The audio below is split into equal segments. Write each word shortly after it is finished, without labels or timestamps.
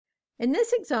In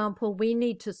this example, we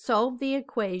need to solve the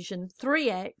equation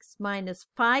 3x minus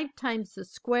 5 times the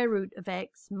square root of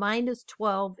x minus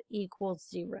 12 equals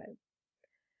 0.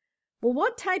 Well,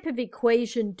 what type of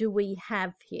equation do we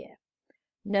have here?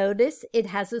 Notice it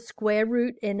has a square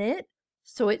root in it,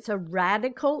 so it's a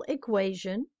radical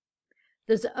equation.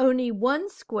 There's only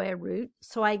one square root,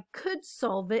 so I could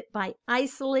solve it by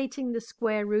isolating the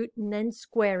square root and then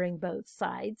squaring both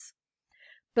sides.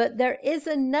 But there is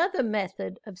another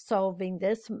method of solving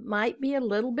this, might be a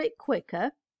little bit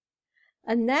quicker,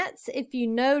 and that's if you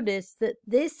notice that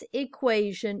this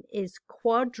equation is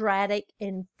quadratic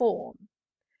in form.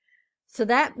 So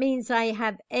that means I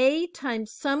have a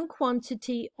times some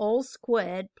quantity all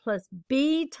squared plus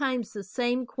b times the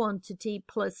same quantity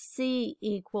plus c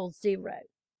equals 0.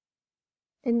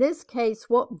 In this case,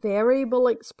 what variable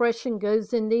expression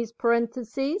goes in these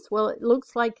parentheses? Well, it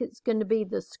looks like it's going to be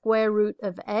the square root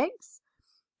of x,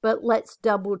 but let's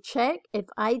double check. If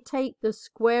I take the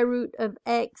square root of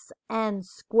x and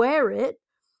square it,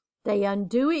 they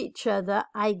undo each other.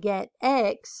 I get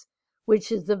x,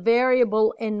 which is the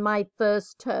variable in my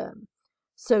first term.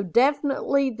 So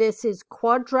definitely this is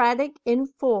quadratic in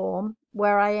form,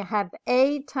 where I have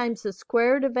a times the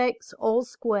square root of x all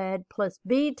squared plus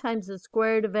b times the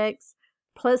square root of x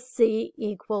plus c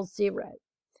equals 0.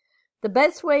 The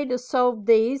best way to solve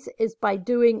these is by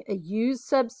doing a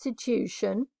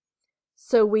u-substitution.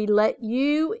 So we let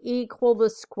u equal the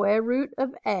square root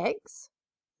of x.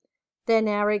 Then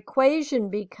our equation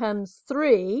becomes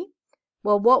 3.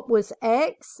 Well, what was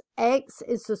x? X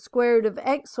is the square root of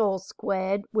x all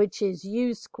squared, which is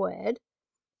u squared.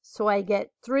 So I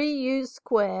get 3u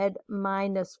squared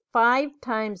minus 5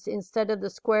 times, instead of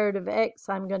the square root of x,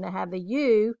 I'm going to have a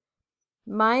u,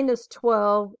 minus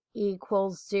 12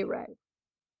 equals 0.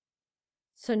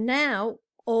 So now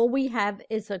all we have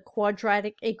is a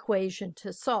quadratic equation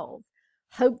to solve.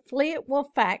 Hopefully it will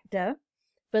factor,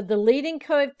 but the leading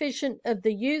coefficient of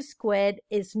the u squared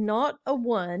is not a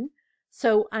 1,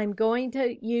 so I'm going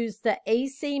to use the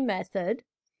AC method.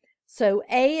 So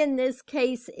a in this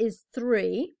case is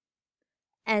 3,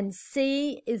 and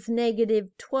c is negative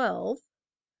 12.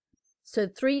 So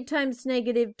 3 times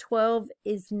negative 12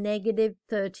 is negative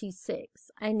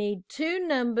 36. I need two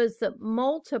numbers that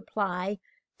multiply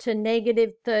to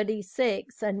negative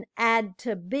 36 and add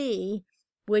to b,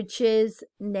 which is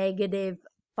negative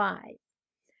 5.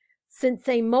 Since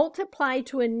they multiply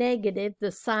to a negative,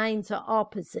 the signs are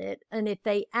opposite, and if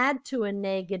they add to a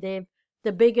negative,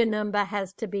 the bigger number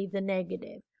has to be the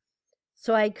negative.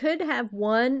 So I could have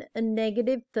 1 and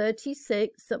negative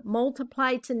 36 that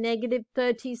multiply to negative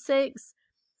 36,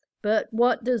 but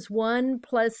what does 1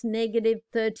 plus negative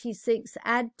 36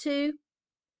 add to?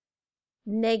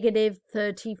 Negative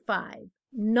 35,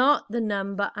 not the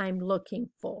number I'm looking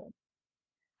for.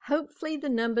 Hopefully the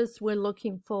numbers we're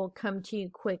looking for come to you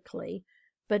quickly,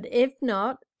 but if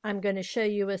not, I'm going to show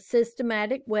you a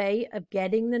systematic way of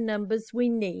getting the numbers we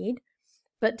need.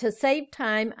 But to save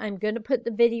time, I'm going to put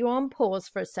the video on pause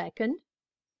for a second.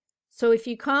 So if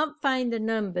you can't find the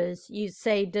numbers, you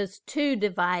say, does 2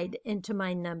 divide into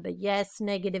my number? Yes,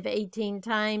 negative 18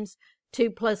 times.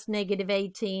 2 plus negative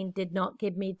 18 did not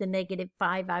give me the negative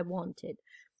 5 I wanted.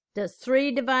 Does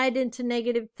 3 divide into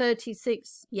negative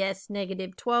 36? Yes,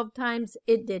 negative 12 times.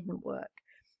 It didn't work.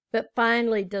 But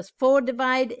finally, does 4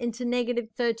 divide into negative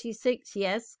 36?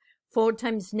 Yes. 4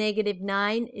 times negative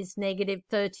 9 is negative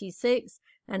 36,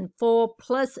 and 4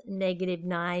 plus negative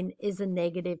 9 is a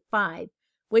negative 5,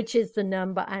 which is the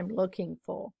number I'm looking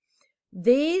for.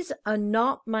 These are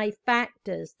not my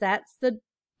factors. That's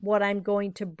what I'm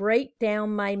going to break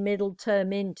down my middle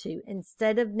term into.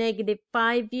 Instead of negative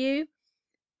 5u,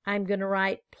 I'm going to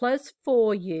write plus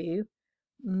 4u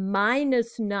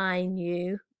minus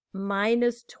 9u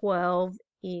minus 12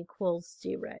 equals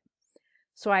 0.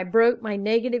 So I broke my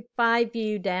negative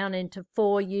 5u down into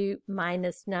 4u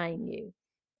minus 9u.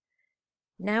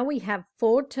 Now we have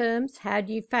 4 terms. How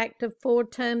do you factor 4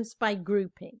 terms? By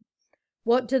grouping.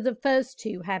 What do the first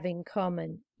two have in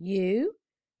common? U.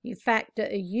 You factor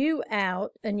a u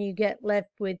out and you get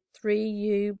left with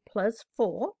 3u plus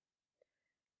 4.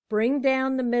 Bring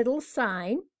down the middle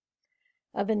sign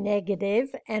of a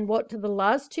negative, and what do the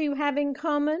last two have in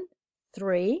common?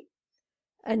 3.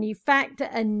 And you factor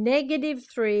a negative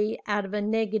 3 out of a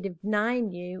negative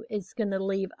 9u, is going to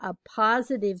leave a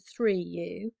positive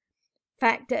 3u.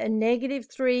 Factor a negative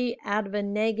 3 out of a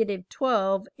negative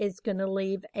 12 is going to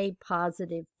leave a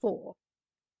positive 4.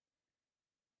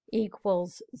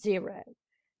 Equals 0.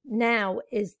 Now,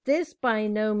 is this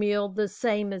binomial the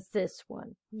same as this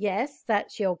one? Yes,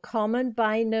 that's your common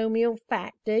binomial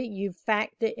factor. You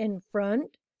factor in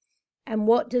front. And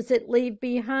what does it leave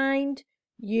behind?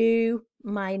 U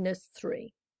minus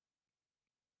 3.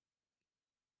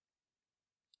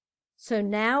 So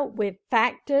now we've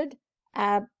factored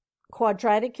our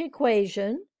quadratic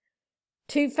equation.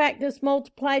 Two factors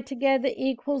multiplied together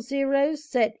equals 0.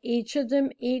 Set each of them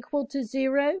equal to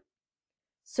 0.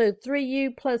 So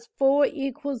 3u plus 4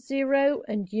 equals 0,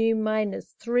 and u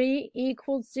minus 3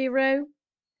 equals 0.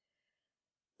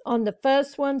 On the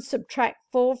first one, subtract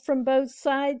 4 from both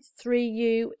sides.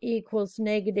 3u equals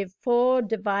negative 4.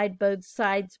 Divide both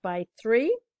sides by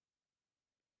 3.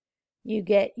 You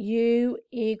get u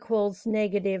equals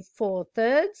negative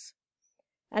 4/3.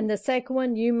 And the second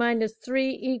one, u minus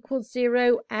 3 equals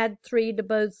 0. Add 3 to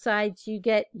both sides. You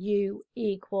get u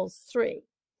equals 3.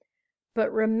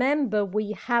 But remember,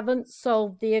 we haven't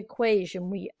solved the equation.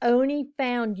 We only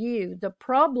found u. The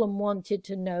problem wanted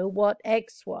to know what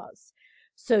x was.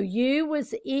 So u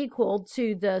was equal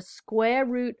to the square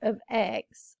root of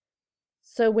x.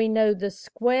 So we know the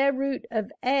square root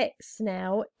of x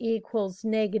now equals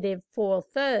negative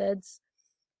 4/3.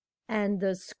 And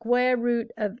the square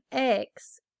root of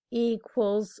x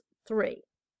equals 3.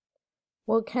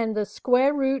 Well, can the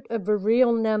square root of a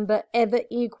real number ever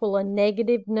equal a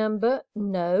negative number?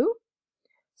 No.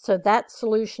 So that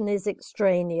solution is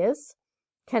extraneous.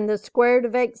 Can the square root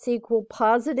of x equal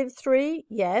positive 3?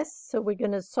 Yes. So we're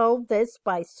going to solve this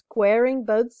by squaring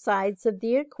both sides of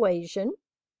the equation.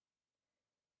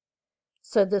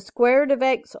 So the square root of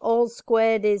x all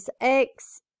squared is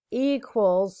x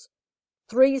equals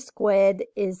 3 squared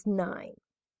is 9.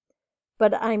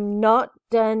 But I'm not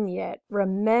done yet.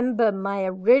 Remember, my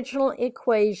original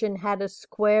equation had a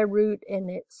square root in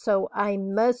it, so I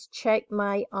must check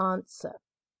my answer.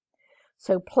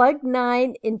 So plug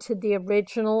 9 into the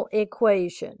original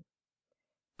equation.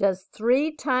 Does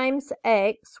 3 times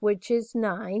x, which is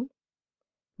 9,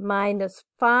 minus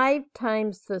 5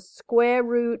 times the square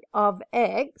root of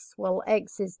x, well,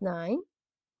 x is 9,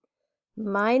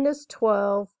 minus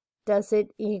 12, does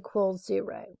it equal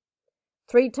 0?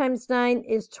 3 times 9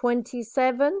 is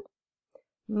 27,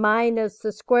 minus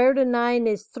the square root of 9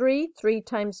 is 3. 3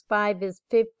 times 5 is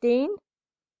 15,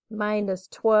 minus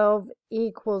 12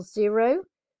 equals 0.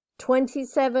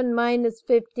 27 minus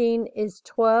 15 is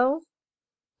 12.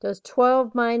 Does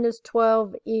 12 minus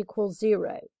 12 equal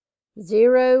 0?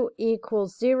 0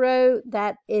 equals 0.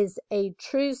 That is a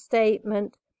true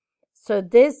statement. So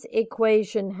this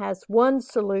equation has one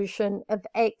solution of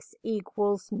x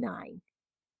equals 9.